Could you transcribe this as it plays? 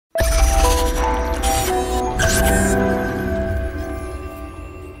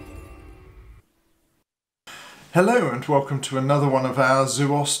Hello and welcome to another one of our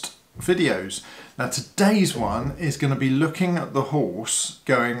Zoost videos. Now today's one is going to be looking at the horse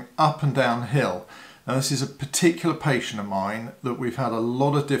going up and down hill. Now this is a particular patient of mine that we've had a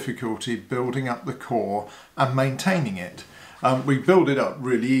lot of difficulty building up the core and maintaining it. We build it up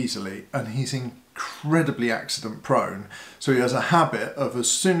really easily and he's incredibly accident prone. So he has a habit of, as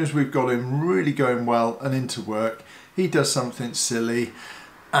soon as we've got him really going well and into work, he does something silly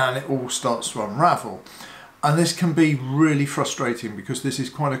and it all starts to unravel. And this can be really frustrating because this is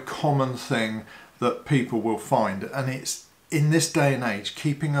quite a common thing that people will find, and it's in this day and age,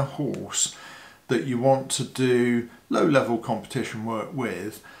 keeping a horse that you want to do low-level competition work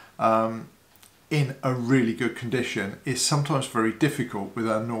with in a really good condition is sometimes very difficult with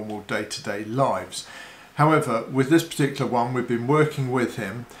our normal day-to-day lives. However, with this particular one, we've been working with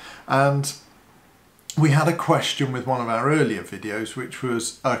him, and we had a question with one of our earlier videos, which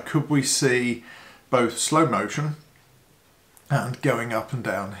was could we see both slow motion and going up and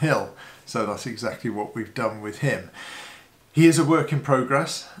down hill. So that's exactly what we've done with him. He is a work in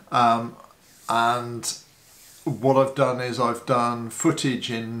progress, and what I've done is I've done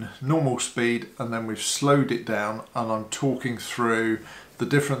footage in normal speed and then we've slowed it down, and I'm talking through the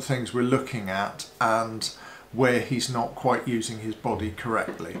different things we're looking at and where he's not quite using his body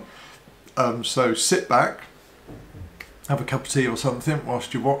correctly. So sit back, have a cup of tea or something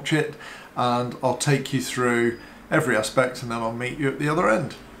whilst you watch it, and I'll take you through every aspect and then I'll meet you at the other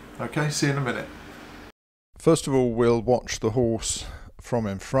end. Okay, see you in a minute. First of all, we'll watch the horse from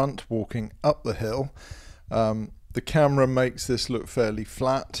in front walking up the hill. The camera makes this look fairly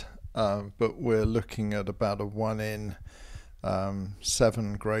flat, but we're looking at about a 1 in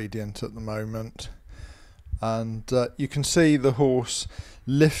 7 gradient at the moment. And you can see the horse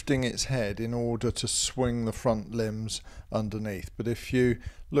lifting its head in order to swing the front limbs underneath. But if you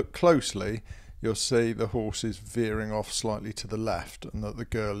look closely, you'll see the horse is veering off slightly to the left and that the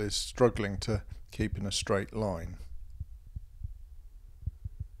girl is struggling to keep in a straight line.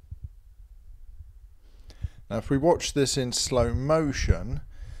 Now if we watch this in slow motion,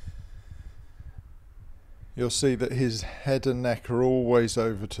 you'll see that his head and neck are always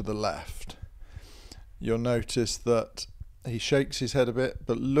over to the left. You'll notice that he shakes his head a bit,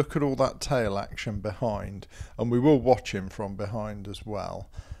 but look at all that tail action behind, and we will watch him from behind as well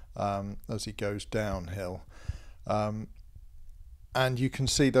as he goes downhill. And you can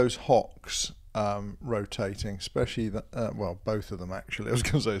see those hocks rotating, especially the, well, both of them actually. I was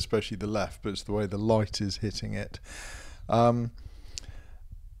going to say especially the left, but it's the way the light is hitting it. But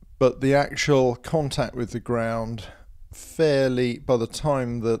the actual contact with the ground, fairly, by the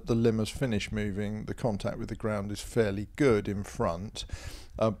time that the limb has finished moving, the contact with the ground is fairly good in front.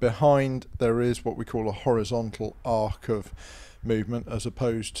 Behind there is what we call a horizontal arc of movement, as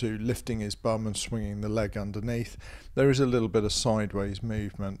opposed to lifting his bum and swinging the leg underneath. There is a little bit of sideways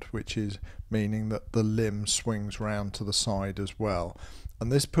movement, which is meaning that the limb swings round to the side as well,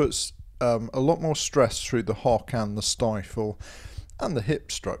 and this puts a lot more stress through the hock and the stifle and the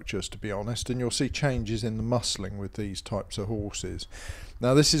hip structures, to be honest, and you'll see changes in the muscling with these types of horses.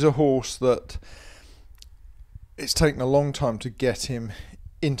 Now this is a horse that it's taken a long time to get him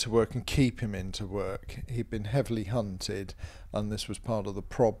into work and keep him into work. He'd been heavily hunted and this was part of the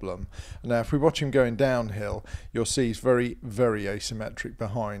problem. Now if we watch him going downhill, you'll see he's very, very asymmetric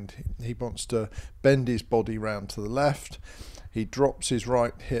behind. He wants to bend his body round to the left, he drops his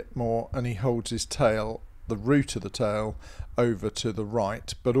right hip more, and he holds his tail, the root of the tail, over to the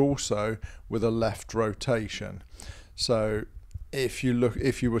right, but also with a left rotation. So if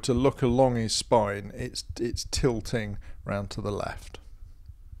you were to look along his spine, it's tilting round to the left.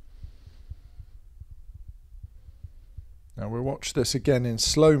 Now we'll watch this again in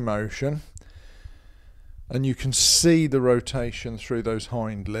slow motion, and you can see the rotation through those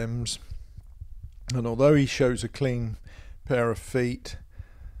hind limbs, and although he shows a clean pair of feet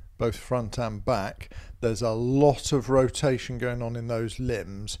both front and back, there's a lot of rotation going on in those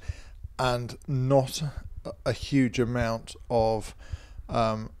limbs and not a huge amount of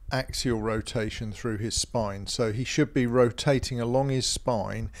axial rotation through his spine. So he should be rotating along his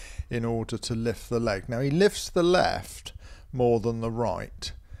spine in order to lift the leg. Now he lifts the left more than the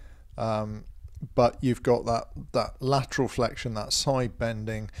right, but you've got that lateral flexion, that side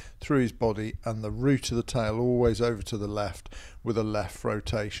bending through his body, and the root of the tail always over to the left with a left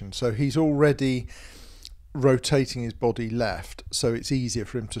rotation. So he's already rotating his body left, so it's easier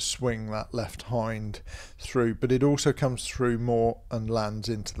for him to swing that left hind through, but it also comes through more and lands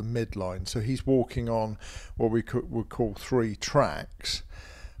into the midline. So he's walking on what we would call 3 tracks,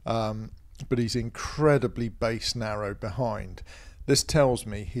 but he's incredibly base narrow behind. This tells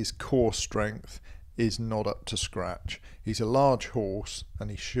me his core strength is not up to scratch. He's a large horse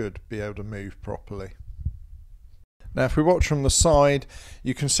and he should be able to move properly. Now if we watch from the side,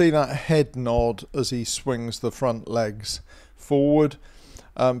 you can see that head nod as he swings the front legs forward,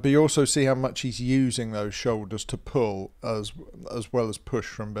 but you also see how much he's using those shoulders to pull as well as push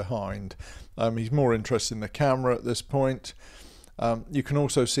from behind. He's more interested in the camera at this point. You can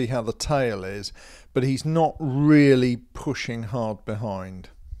also see how the tail is, but he's not really pushing hard behind.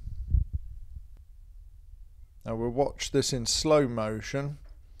 Now we'll watch this in slow motion,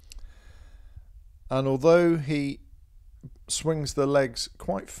 and although he swings the legs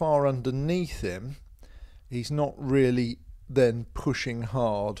quite far underneath him, he's not really then pushing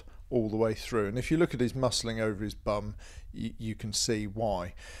hard all the way through. And if you look at his muscling over his bum, you can see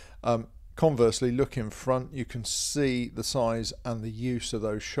why. Conversely, look in front, you can see the size and the use of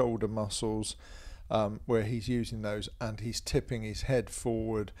those shoulder muscles, where he's using those, and he's tipping his head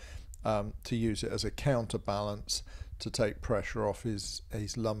forward to use it as a counterbalance to take pressure off his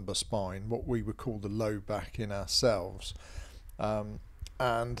lumbar spine, what we would call the low back in ourselves.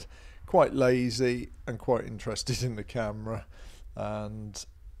 And quite lazy and quite interested in the camera. And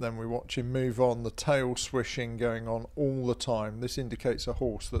then we watch him move on, the tail swishing going on all the time. This indicates a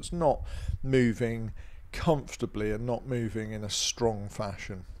horse that's not moving comfortably and not moving in a strong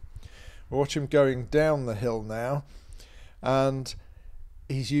fashion. We watch him going down the hill now, and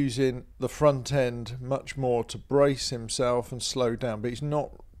he's using the front end much more to brace himself and slow down, but he's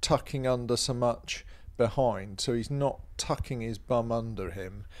not tucking under so much behind, so he's not tucking his bum under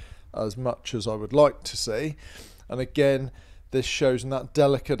him as much as I would like to see. And again, this shows in that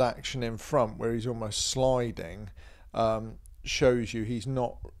delicate action in front where he's almost sliding, shows you he's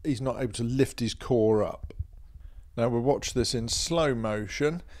not able to lift his core up. Now we'll watch this in slow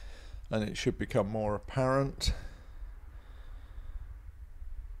motion and it should become more apparent.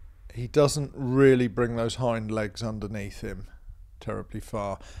 He doesn't really bring those hind legs underneath him terribly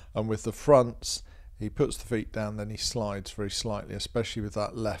far, and with the fronts he puts the feet down, then he slides very slightly, especially with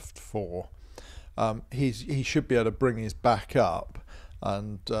that left fore. He should be able to bring his back up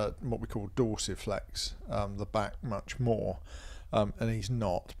and what we call dorsiflex the back much more, and he's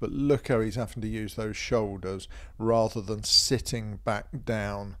not. But look how he's having to use those shoulders rather than sitting back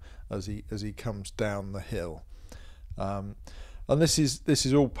down as he comes down the hill. And this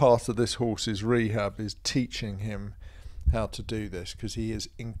is all part of this horse's rehab, is teaching him how to do this, because he is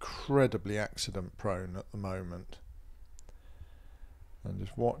incredibly accident prone at the moment. And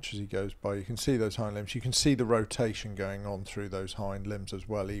just watch as he goes by. You can see those hind limbs. You can see the rotation going on through those hind limbs as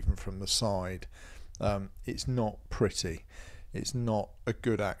well, even from the side. It's not pretty. It's not a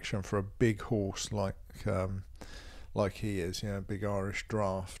good action for a big horse like he is, a big Irish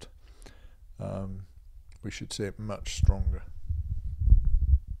draft. We should see it much stronger.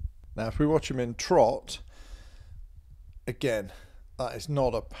 Now if we watch him in trot, again, that is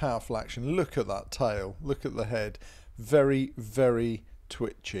not a powerful action. Look at that tail, look at the head, very, very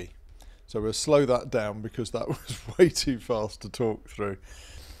twitchy. So we'll slow that down because that was way too fast to talk through.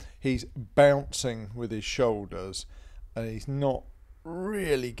 He's bouncing with his shoulders and he's not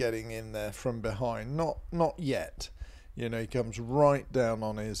really getting in there from behind, not yet. He comes right down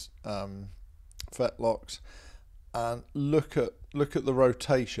on his fetlocks, and look at the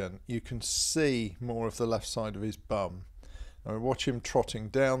rotation. You can see more of the left side of his bum. Now we watch him trotting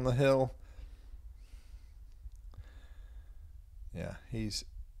down the hill. Yeah, he's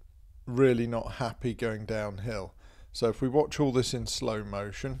really not happy going downhill. So if we watch all this in slow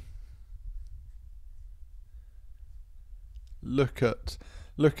motion, look at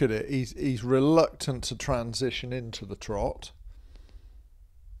it. He's reluctant to transition into the trot.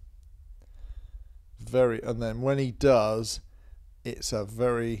 And then when he does, it's a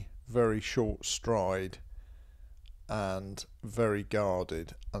very, very short stride and very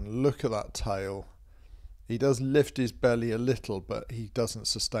guarded. And look at that tail. He does lift his belly a little, but he doesn't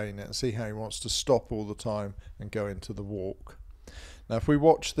sustain it. And see how he wants to stop all the time and go into the walk. Now if we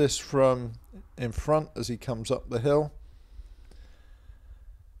watch this from in front as he comes up the hill,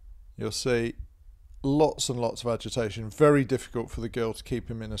 you'll see lots and lots of agitation. Very difficult for the girl to keep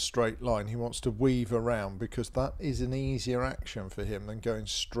him in a straight line. He wants to weave around because that is an easier action for him than going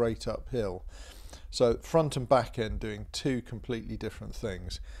straight uphill. So front and back end doing two completely different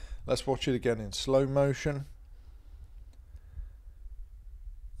things. Let's watch it again in slow motion.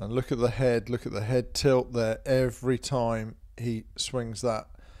 And look at the head tilt there. Every time he swings that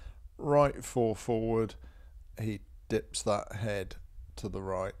right fore forward, he dips that head to the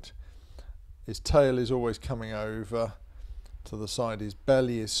right. His tail is always coming over to the side. His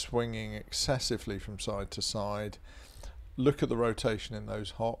belly is swinging excessively from side to side. look at the rotation in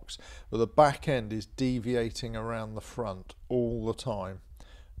those hocks, but the back end is deviating around the front all the time.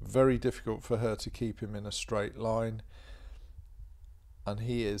 Very difficult for her to keep him in a straight line, and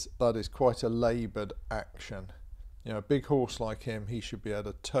that is quite a laboured action. You know, a big horse like him, he should be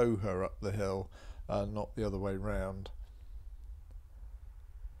able to tow her up the hill, not the other way round.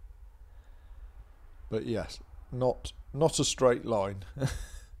 But yes, not a straight line. If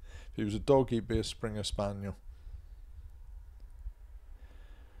he was a dog, he'd be a Springer Spaniel.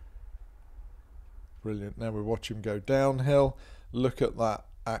 Brilliant. Now we watch him go downhill. Look at that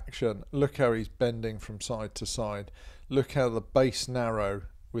action. Look how he's bending from side to side. Look how the base narrow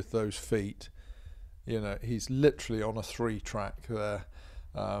with those feet. You know, he's literally on a 3-track there,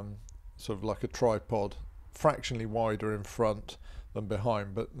 sort of like a tripod, fractionally wider in front than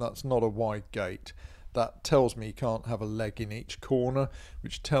behind, but that's not a wide gait. That tells me he can't have a leg in each corner,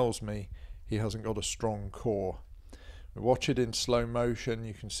 which tells me he hasn't got a strong core. We watch it in slow motion,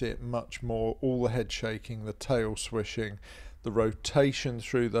 you can see it much more, all the head shaking, the tail swishing, the rotation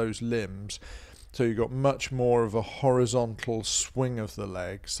through those limbs. So you've got much more of a horizontal swing of the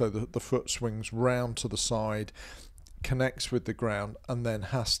leg, so that the foot swings round to the side, connects with the ground, and then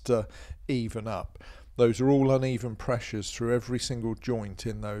has to even up. Those are all uneven pressures through every single joint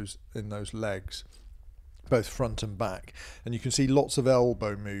in those legs, both front and back. And you can see lots of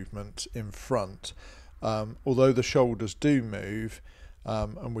elbow movement in front. Although the shoulders do move,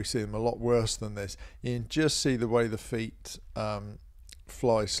 and we see them a lot worse than this, you can just see the way the feet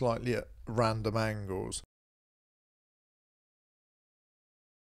fly slightly at random angles.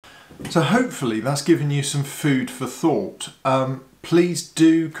 So hopefully that's given you some food for thought. Please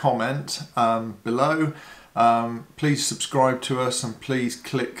do comment below. Please subscribe to us, and please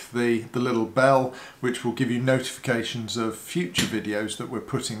click the little bell, which will give you notifications of future videos that we're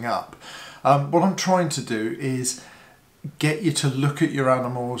putting up. What I'm trying to do is get you to look at your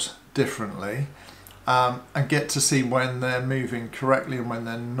animals differently, and get to see when they're moving correctly and when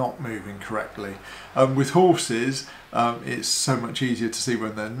they're not moving correctly. With horses, it's so much easier to see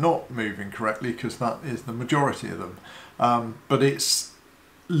when they're not moving correctly, because that is the majority of them. But it's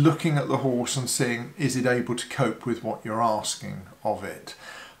looking at the horse and seeing, is it able to cope with what you're asking of it.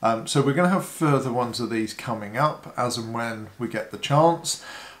 So we're going to have further ones of these coming up as and when we get the chance.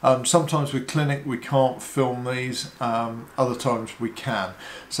 Sometimes with clinic we can't film these, other times we can.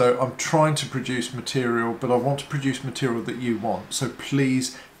 So I'm trying to produce material, but I want to produce material that you want. So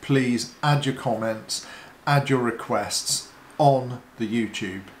please add your comments, add your requests on the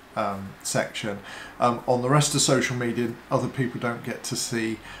YouTube section. On the rest of social media, other people don't get to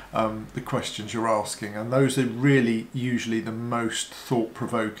see the questions you're asking, and those are really usually the most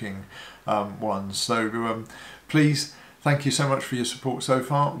thought-provoking ones. So please, thank you so much for your support so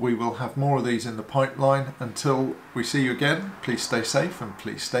far. We will have more of these in the pipeline. Until we see you again, please stay safe and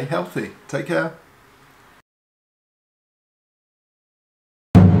please stay healthy. Take care.